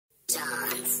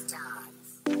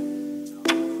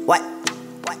What?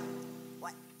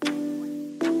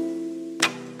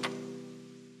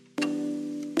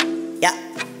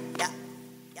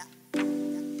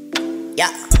 Yeah.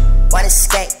 Wanna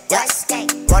skate, yeah.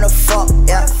 Wanna fuck,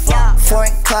 yeah.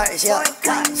 Foreign cars, yeah.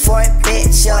 Foreign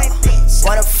bitch, yeah.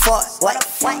 Wanna fuck, what?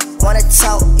 Wanna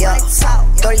talk, yeah.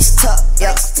 30s tuck,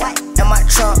 yeah. In my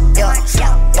trunk, yeah.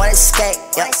 Wanna skate,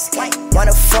 yeah.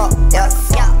 Wanna fuck, yeah.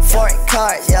 Foreign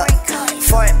cars, yeah.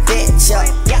 Foreign bitch, yeah.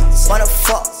 Wanna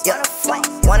fuck, yeah.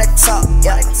 Wanna talk,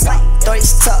 yeah.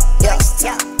 30s tuck,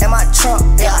 yeah. In my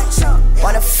trunk, yeah.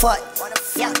 Wanna fuck,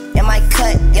 in my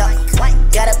cut, yeah.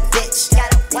 Got a bitch,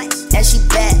 and she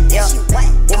bad, yeah.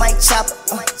 With my chopper,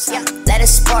 let it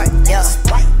spark, yeah.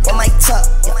 With my tuck,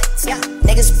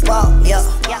 niggas ball, yeah.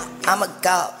 I'm a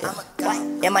god,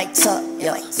 yeah. In my tuck,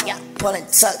 yeah. Pulling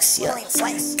tucks, yeah.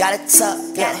 Got a tuck,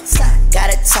 yeah.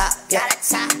 Got a top,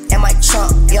 yeah. In my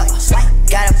trunk, yeah.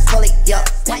 Got a pulley, yeah.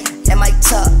 In my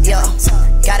tuck, yeah.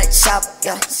 Got a chopper,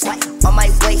 yeah. On my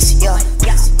waist, yeah.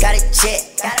 Got a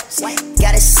jet,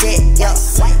 gotta sit, yeah.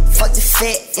 Fuck the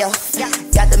fit, yeah.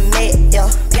 Got the mid, yeah.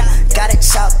 Got a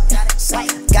chopper,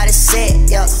 gotta sit,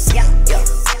 yeah.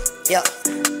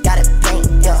 Got a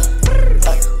paint, yeah.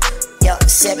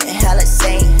 Sippin' hella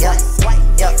thing, yeah.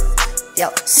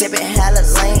 Sippin' hella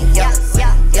lane, yeah.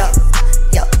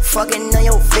 Fucking on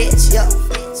your bitch, yeah.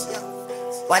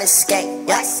 Wanna skate,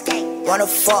 yeah. Wanna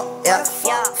fuck, yeah.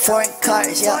 Foreign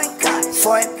cars, yeah.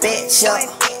 Foreign bitch, yeah.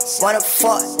 Wanna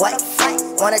fuck, what?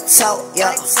 Wanna talk,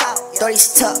 yeah.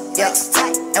 30s tuck, yeah.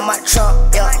 In my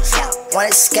trunk, yeah.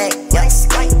 Wanna skate, yeah.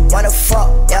 Wanna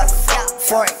fuck, yeah.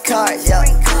 Foreign cars, yeah.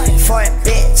 Foreign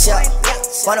bitch, yeah.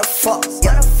 Wanna fuck,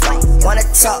 yeah. Wanna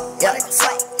talk, yeah.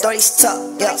 30s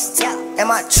tuck, yeah. In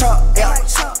my trunk, yeah.